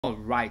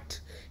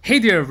Alright, hey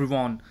there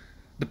everyone.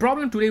 The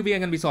problem today we are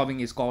going to be solving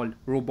is called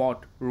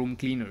robot room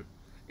cleaner.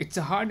 It's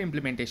a hard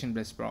implementation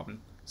based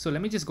problem. So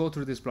let me just go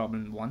through this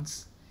problem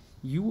once.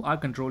 You are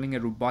controlling a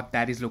robot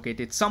that is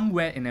located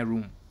somewhere in a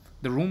room.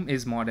 The room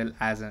is modeled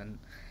as an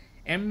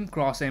M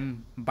cross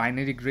M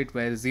binary grid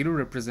where 0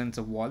 represents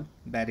a wall,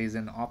 that is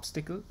an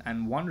obstacle,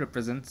 and 1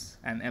 represents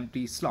an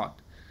empty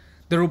slot.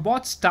 The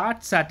robot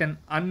starts at an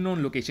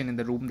unknown location in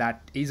the room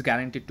that is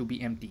guaranteed to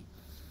be empty,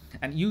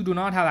 and you do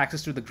not have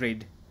access to the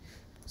grid.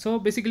 So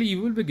basically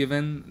you will be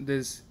given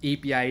this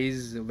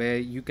APIs where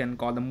you can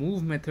call the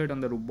move method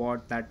on the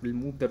robot that will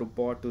move the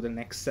robot to the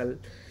next cell.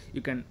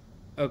 You can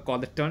call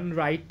the turn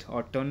right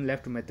or turn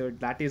left method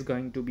that is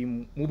going to be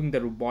moving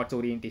the robot's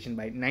orientation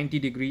by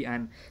 90°,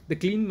 and the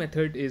clean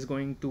method is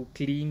going to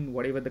clean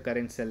whatever the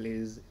current cell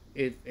is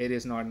if it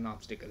is not an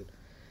obstacle.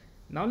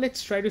 Now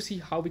let's try to see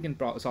how we can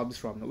solve this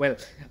problem. Well,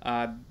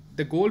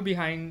 the goal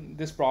behind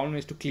this problem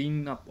is to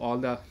clean up all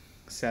the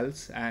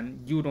cells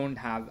and you don't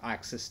have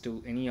access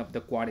to any of the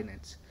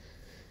coordinates.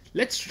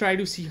 Let's try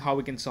to see how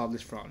we can solve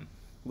this problem.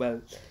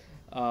 Well,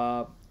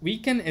 we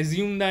can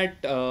assume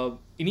that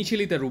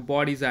initially the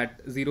robot is at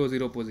 0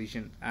 0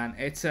 position and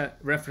it's a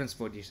reference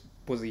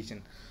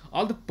position.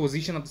 All the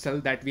position of the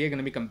cell that we are going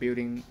to be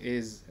computing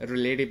is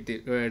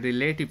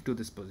relative to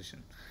this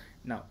position.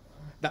 Now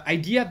the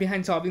idea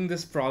behind solving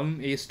this problem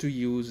is to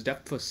use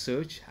depth first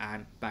search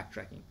and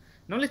backtracking.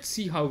 Now let's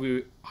see how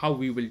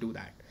we will do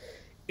that.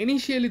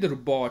 Initially the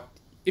robot,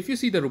 if you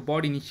see the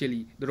robot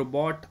initially, the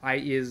robot I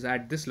is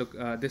at this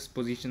this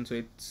position, so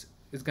it's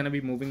going to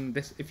be moving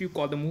this. If you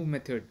call the move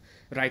method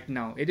right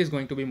now, it is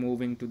going to be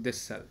moving to this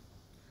cell.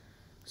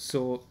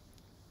 So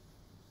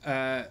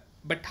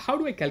but how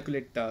do I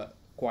calculate the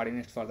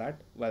coordinates for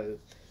that? Well,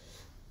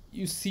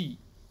 you see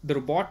the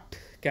robot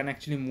can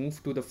actually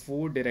move to the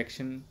 4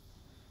 direction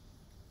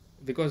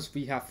because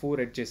we have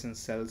 4 adjacent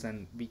cells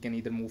and we can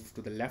either move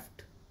to the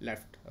left,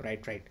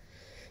 right.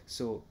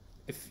 So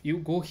if you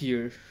go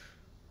here,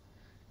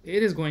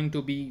 it is going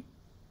to be,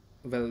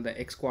 well, the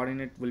x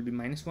coordinate will be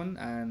 -1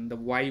 and the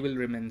y will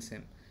remain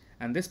same.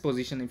 And this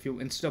position, if you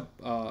instead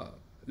of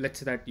let's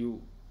say that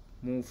you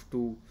move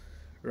to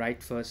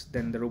right first,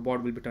 then the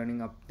robot will be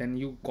turning up, then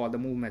you call the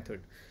move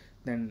method,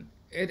 then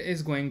it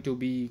is going to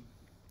be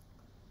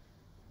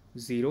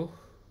 0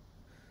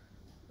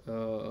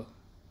 0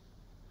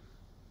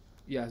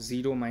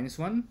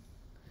 -1,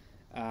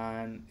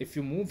 and if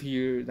you move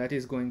here, that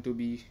is going to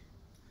be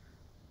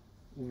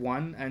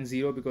 1 and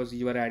 0 because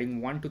you are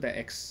adding 1 to the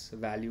x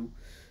value,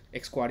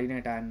 x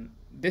coordinate, and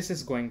this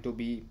is going to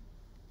be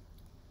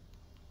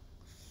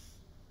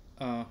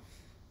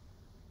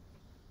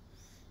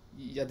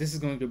this is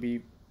going to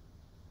be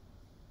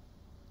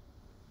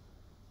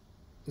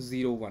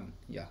 0 1.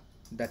 Yeah,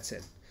 that's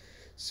it.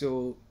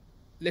 So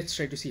let's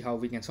try to see how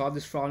we can solve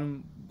this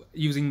problem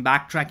using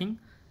backtracking.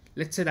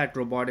 Let's say that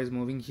robot is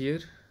moving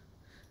here.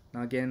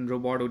 Now again,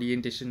 robot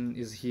orientation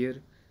is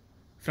here.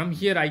 From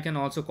here I can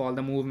also call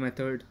the move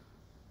method,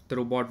 the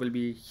robot will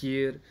be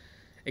here.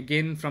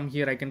 Again from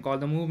here I can call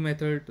the move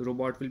method, the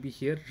robot will be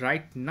here.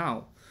 Right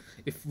now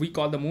if we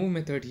call the move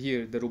method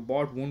here, the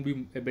robot won't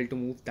be able to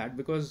move that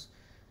because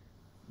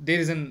there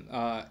is an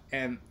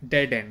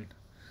dead end.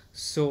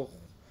 So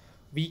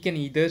we can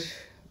either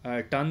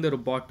turn the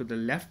robot to the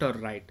left or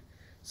right.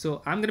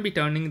 So I'm going to be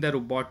turning the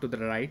robot to the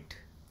right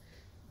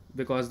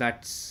because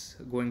that's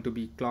going to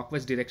be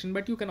clockwise direction,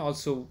 but you can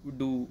also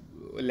do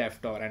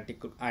left or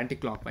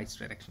anti-clockwise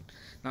direction.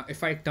 Now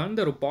if I turn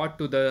the robot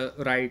to the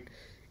right,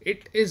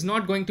 it is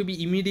not going to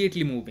be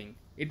immediately moving,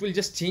 it will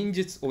just change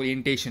its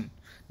orientation.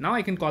 Now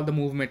I can call the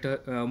move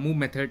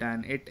method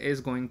and it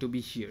is going to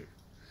be here.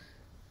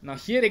 Now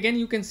here again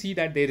you can see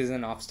that there is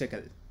an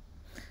obstacle,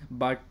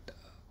 but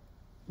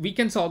we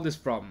can solve this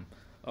problem.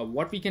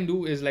 What we can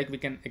do is, like, we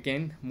can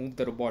again move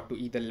the robot to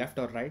either left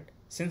or right.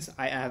 Since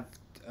I have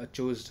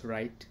chose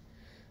right,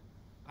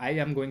 I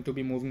am going to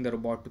be moving the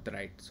robot to the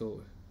right.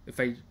 So if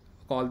I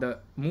call the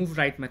move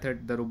right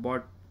method, the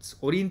robot's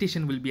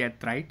orientation will be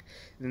at right.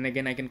 Then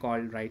again I can call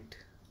right.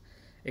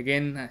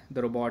 Again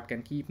the robot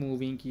can keep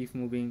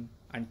moving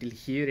until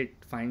here it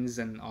finds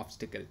an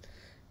obstacle.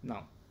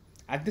 Now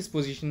at this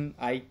position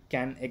I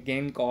can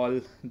again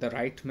call the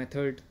right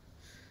method.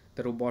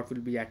 The robot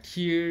will be at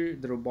here.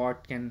 The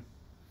robot can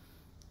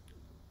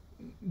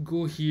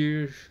go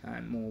here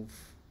and move.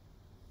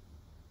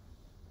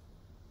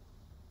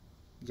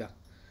 Yeah,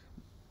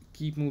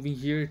 keep moving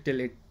here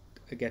till it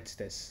gets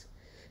this.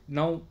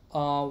 Now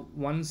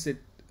once it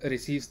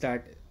receives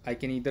that, I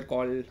can either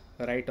call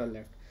right or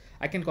left.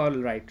 I can call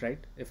right.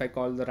 If I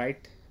call the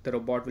right, the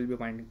robot will be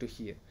pointing to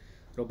here.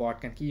 Robot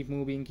can keep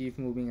moving,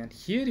 and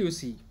here you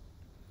see,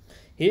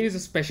 here is a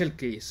special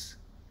case.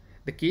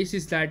 The case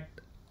is that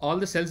all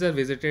the cells are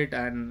visited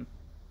and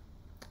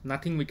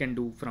nothing we can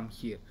do from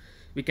here.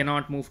 We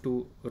cannot move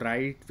to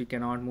right, we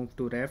cannot move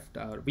to left,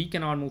 or we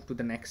cannot move to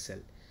the next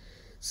cell.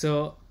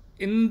 So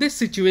in this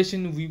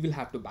situation we will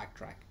have to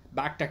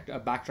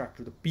backtrack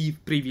to the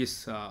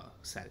previous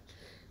cell.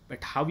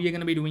 But how we are going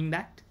to be doing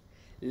that?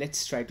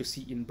 Let's try to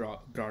see in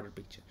broader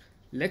picture.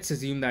 let's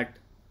assume that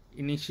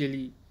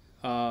initially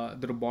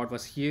the robot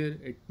was here,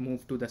 it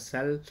moved to the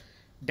cell,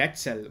 that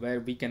cell where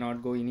we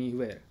cannot go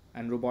anywhere,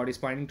 and robot is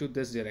pointing to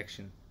this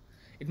direction.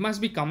 It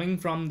must be coming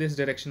from this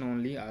direction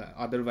only,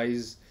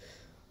 otherwise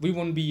we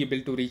won't be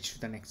able to reach to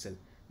the next cell.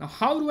 Now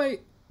how do I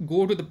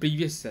go to the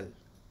previous cell?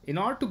 In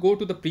order to go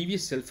to the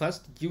previous cell,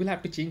 first you will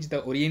have to change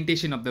the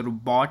orientation of the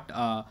robot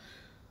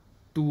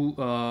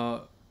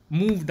to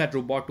move that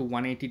robot to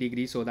 180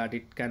 degrees so that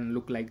it can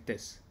look like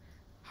this.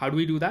 How do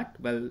we do that?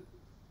 Well,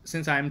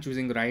 since I am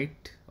choosing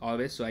right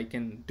always, so I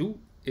can do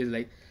is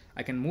like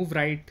I can move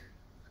right,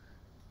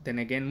 then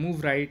again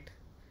move right,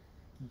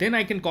 then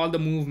I can call the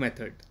move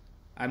method.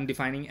 I'm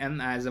defining m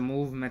as a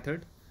move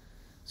method,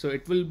 so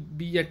it will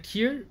be at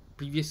here,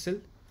 previous cell.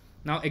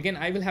 Now again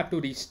I will have to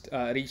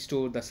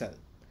restore the cell.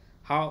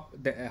 How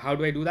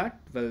do I do that?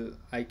 Well,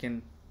 I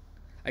can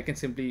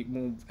simply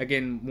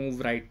move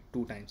right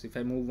 2 times. If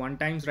I move 1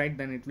 times right,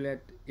 then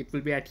it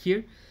will be at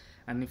here,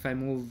 and if I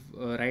move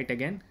right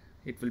again,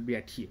 it will be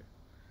at here.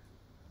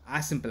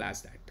 As simple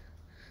as that.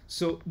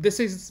 So this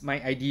is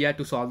my idea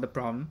to solve the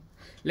problem.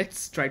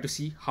 Let's try to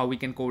see how we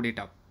can code it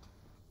up.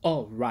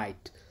 All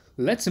right,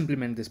 let's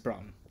implement this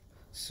problem.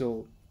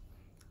 So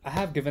I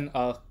have given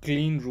a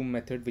clean room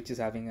method which is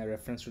having a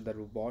reference to the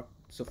robot.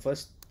 So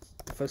first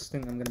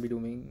thing I'm going to be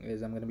doing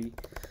is I'm going to be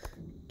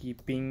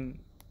keeping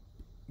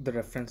the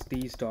reference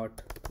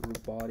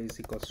these.robot is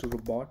equals to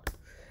robot,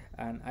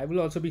 and I will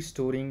also be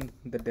storing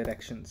the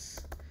directions.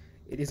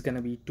 It is going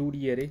to be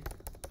 2D array.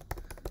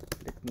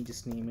 Let me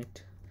just name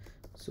it.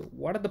 So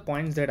what are the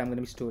points that I'm going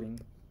to be storing?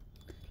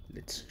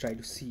 Let's try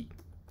to see.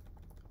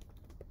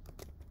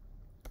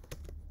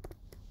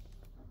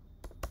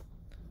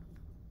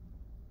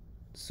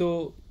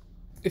 So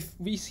if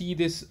we see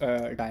this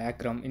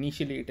diagram,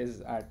 initially it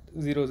is at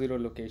 0, 0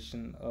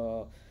 location.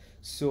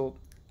 So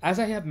as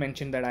I have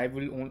mentioned that I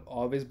will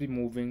always be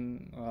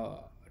moving,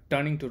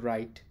 turning to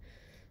right.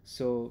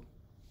 So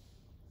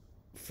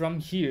from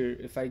here,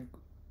 if I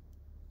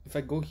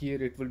go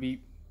here, it will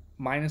be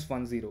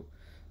 -1, 0.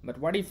 But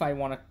what if I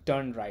want to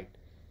turn right?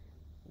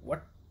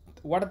 What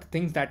are the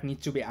things that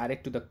need to be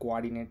added to the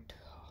coordinate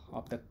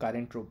of the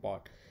current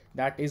robot?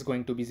 That is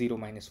going to be 0,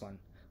 -1.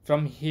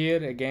 From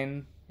here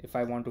again, if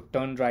I want to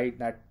turn right,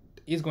 that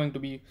is going to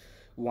be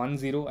 1,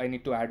 0. I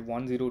need to add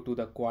 1, 0 to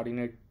the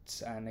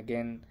coordinates, and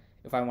again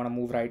if I want to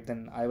move right,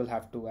 then I will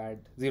have to add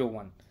 0,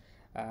 1,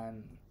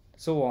 and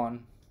so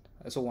on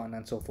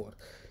and so forth.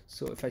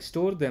 So if I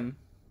store them,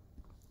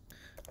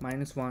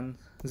 -1,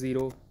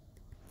 0,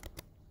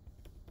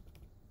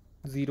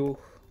 0,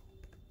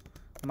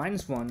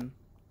 -1,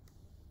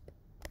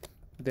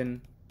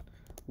 then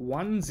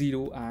 1,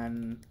 0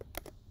 and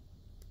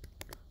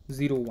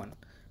 0, 1.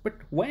 But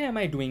why am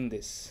I doing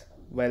this?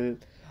 Well,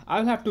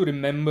 I'll have to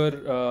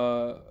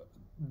remember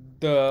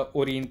the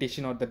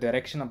orientation or the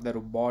direction of the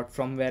robot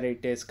from where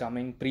it is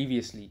coming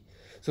previously,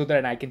 so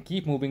that I can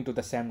keep moving to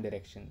the same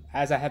direction.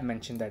 As I have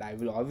mentioned that I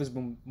will always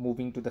be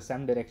moving to the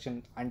same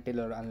direction until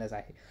or unless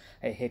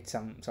I hit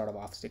some sort of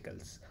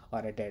obstacles or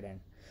a dead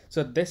end.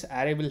 So this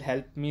array will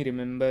help me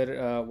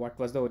remember what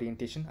was the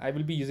orientation. I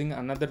will be using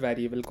another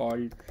variable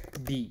called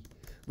d,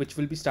 which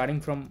will be starting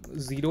from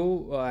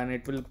 0 and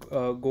it will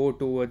go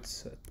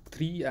towards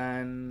 3,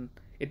 and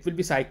it will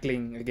be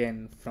cycling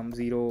again from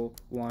 0,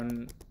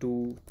 1,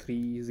 2,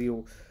 3,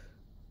 0.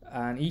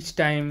 And each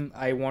time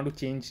I want to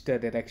change the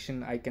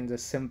direction, I can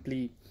just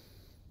simply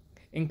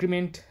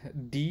increment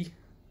d,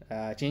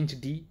 change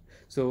d,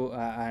 so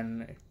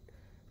and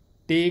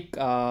take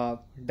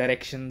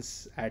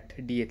directions at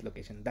dth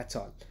location. That's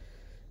all.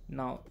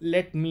 Now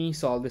let me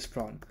solve this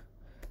problem.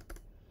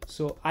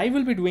 So I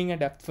will be doing a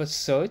depth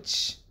first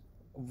search,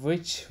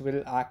 which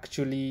will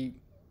actually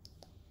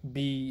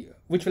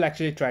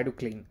try to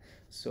clean.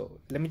 So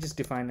let me just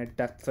define a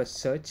depth first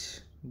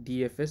search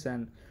DFS,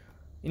 and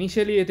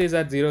initially it is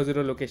at 0,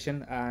 0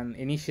 location, and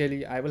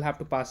initially I will have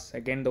to pass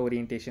again the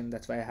orientation.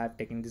 That's why I have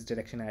taken this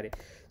direction array.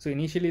 So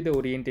initially the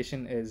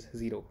orientation is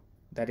 0.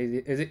 That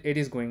is it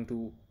is going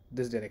to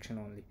this direction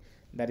only,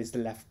 that is the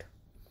left.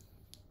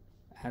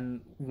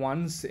 And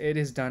once it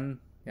is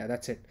done, yeah,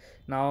 that's it.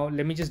 Now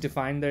let me just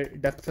define the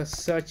depth first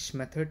search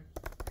method,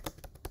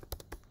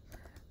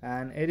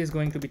 and it is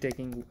going to be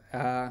taking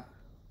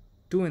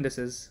 2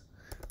 indices,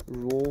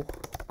 row,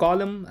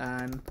 column,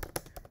 and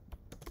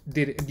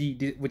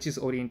d, which is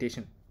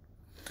orientation.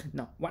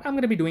 Now what I'm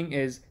going to be doing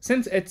is,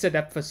 since it's a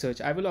depth first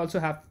search, I will also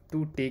have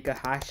to take a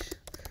hash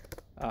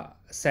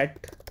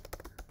set.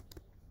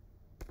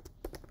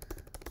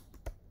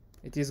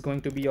 It is going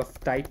to be of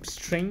type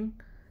string,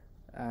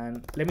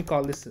 and let me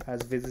call this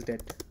as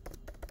visited.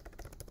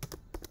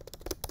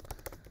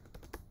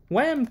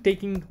 Why am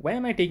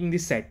I taking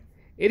this set?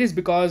 It is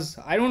because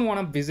I don't want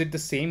to visit the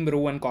same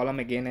row and column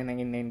again and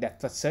again in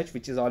depth first search,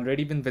 which has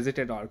already been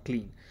visited or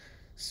clean.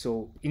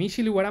 So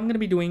initially what I'm going to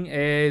be doing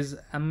is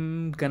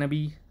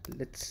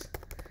let's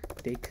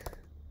take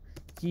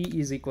key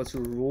is equals to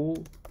row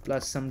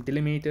plus some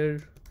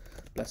delimiter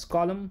plus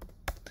column,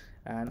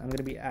 and I'm going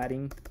to be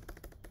adding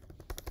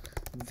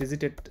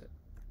visited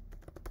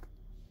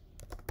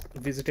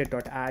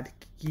visited.add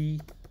key.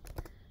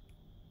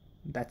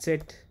 That's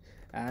it.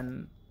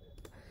 And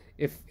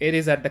if it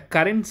is at the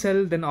current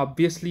cell, then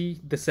obviously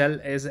the cell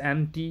is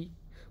empty.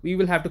 We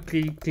will have to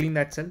clean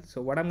that cell.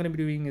 So what I'm going to be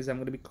doing is I'm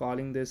going to be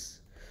calling this,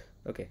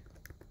 okay,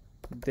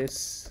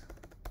 this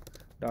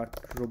dot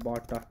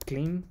robot dot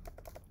clean.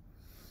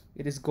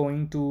 It is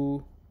going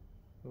to,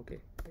 okay,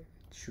 it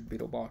should be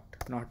robot,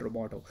 not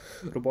roboto.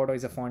 Roboto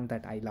is a font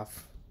that I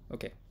love.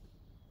 Okay.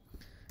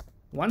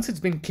 Once it's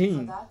been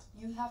cleaned, for that,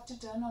 you'll have to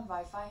turn on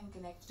Wi-Fi and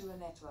connect to a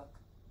network.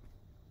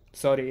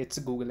 Sorry, it's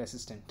a Google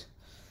Assistant.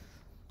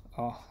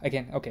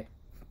 Again, okay.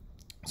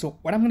 So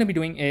what I'm going to be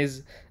doing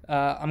is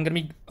I'm going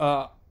to be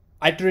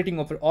iterating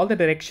over all the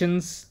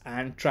directions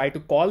and try to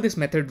call this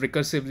method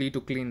recursively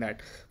to clean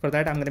that. For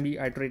that, I'm going to be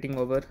iterating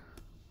over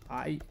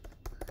I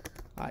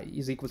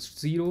is equals to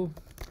 0,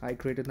 I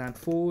greater than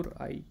 4,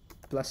 I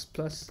plus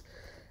plus.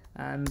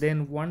 And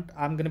then what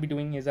I'm going to be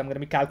doing is I'm going to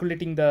be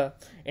calculating the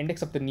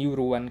index of the new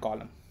row and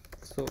column.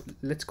 So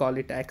let's call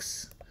it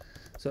X.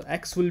 So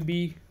X will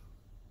be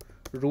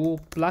row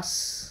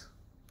plus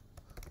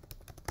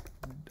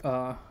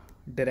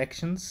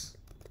directions,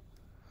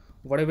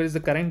 whatever is the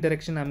current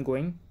direction I'm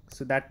going.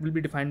 So that will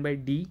be defined by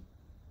D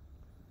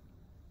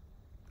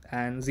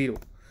and 0.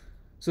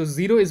 So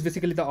 0 is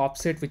basically the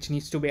offset which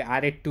needs to be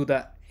added to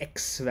the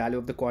X value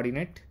of the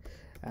coordinate,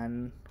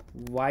 and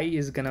Y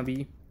is gonna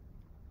be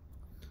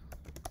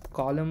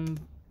column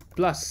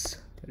plus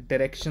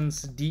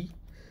directions D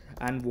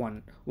and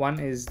 1. 1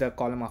 is the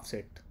column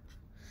offset.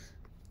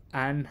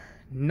 And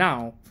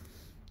now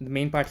the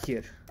main part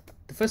here.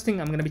 The first thing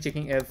I'm going to be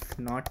checking if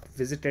not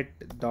visited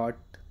dot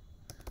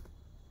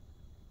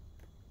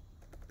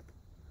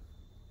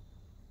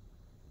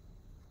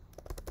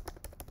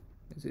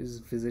this is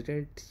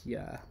visited,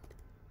 yeah,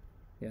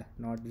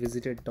 not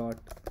visited dot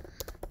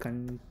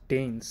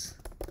contains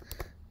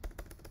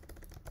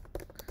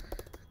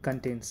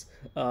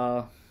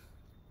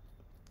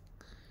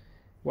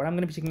what I'm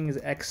going to be checking is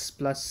X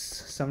plus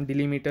some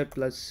delimiter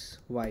plus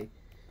Y.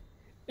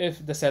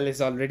 If the cell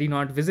is already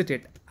not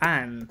visited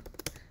and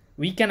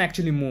we can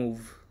actually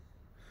move,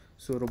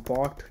 so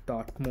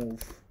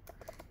robot.move,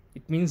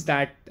 it means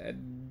that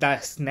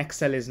the next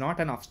cell is not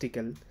an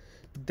obstacle.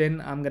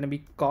 Then I'm going to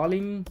be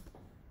calling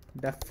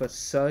def for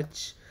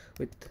search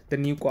with the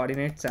new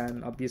coordinates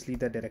and obviously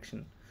the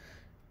direction.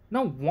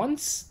 Now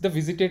once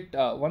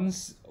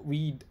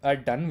we are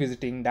done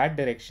visiting that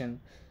direction,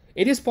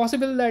 it is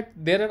possible that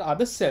there are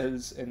other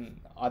cells in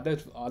other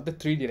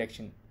 3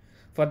 directions.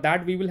 For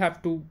that we will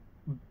have to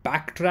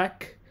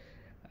backtrack,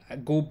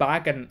 go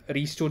back and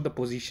restore the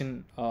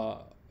position,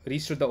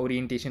 restore the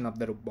orientation of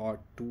the robot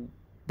to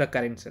the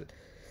current cell.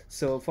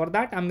 So for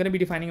that I'm going to be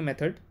defining a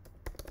method.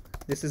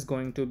 This is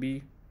going to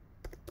be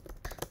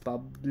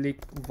public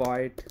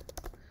void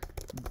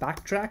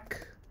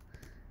backtrack,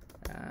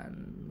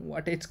 and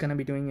what it's going to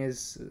be doing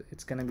is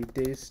it's going to be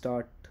this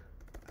dot,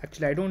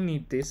 actually I don't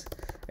need this,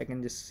 I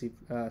can just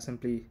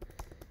simply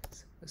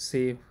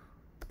say,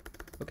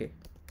 okay,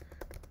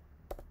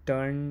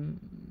 turn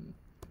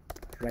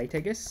right, I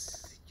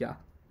guess, yeah,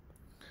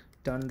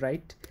 turn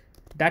right.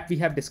 That we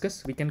have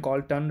discussed. We can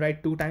call turn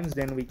right 2 times,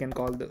 then we can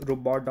call the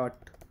robot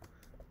dot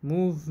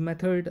move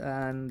method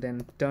and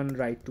then turn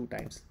right 2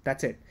 times.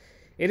 That's it.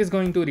 It is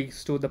going to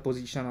restore the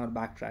position or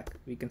backtrack.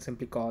 We can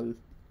simply call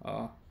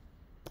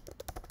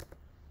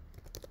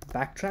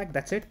backtrack.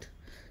 That's it.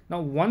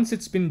 Now once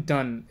it's been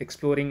done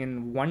exploring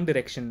in one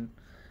direction,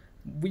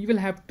 we will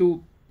have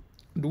to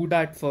do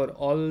that for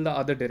all the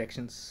other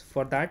directions.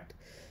 For that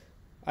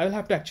I will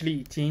have to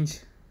actually change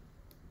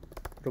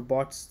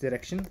robot's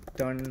direction,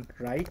 turn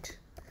right,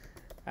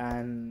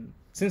 and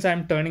since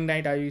I'm turning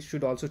right I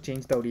should also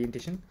change the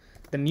orientation.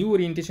 The new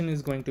orientation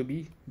is going to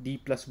be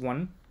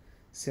D+1,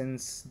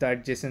 since the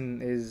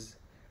adjacent is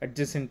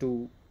adjacent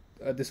to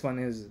this one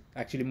is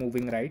actually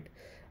moving right,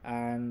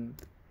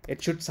 and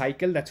it should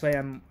cycle. That's why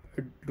I'm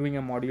doing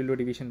a modulo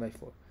division by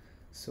 4.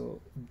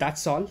 So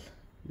that's all.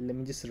 Let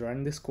me just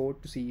run this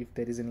code to see if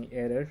there is any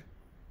error.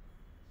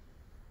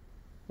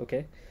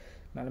 Okay,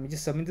 now let me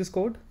just submit this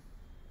code.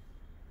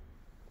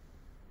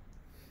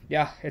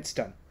 Yeah, it's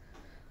done.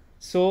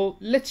 So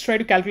let's try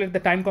to calculate the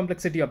time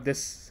complexity of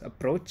this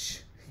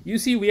approach. You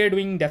see, we are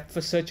doing depth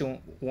first search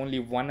only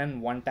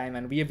one time,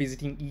 and we are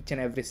visiting each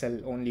and every cell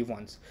only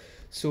once.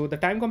 So the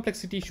time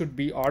complexity should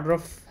be order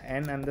of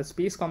n, and the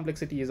space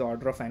complexity is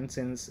order of n,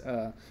 since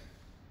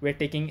we're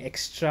taking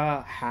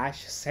extra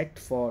hash set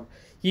for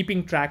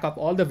keeping track of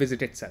all the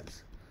visited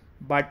cells.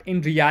 But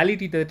in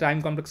reality, the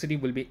time complexity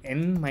will be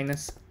n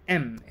minus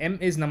m. M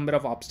is number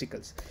of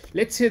obstacles.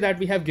 Let's say that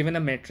we have given a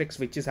matrix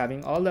which is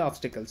having all the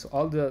obstacles,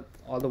 all the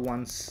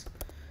ones.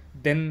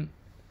 Then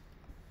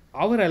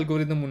our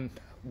algorithm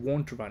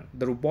won't run.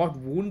 The robot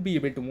won't be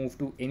able to move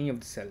to any of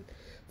the cell.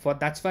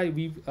 That's why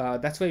we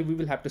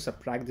will have to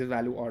subtract the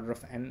value order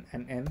of n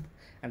and n.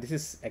 And this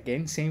is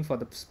again same for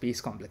the space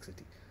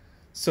complexity.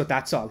 So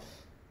that's all.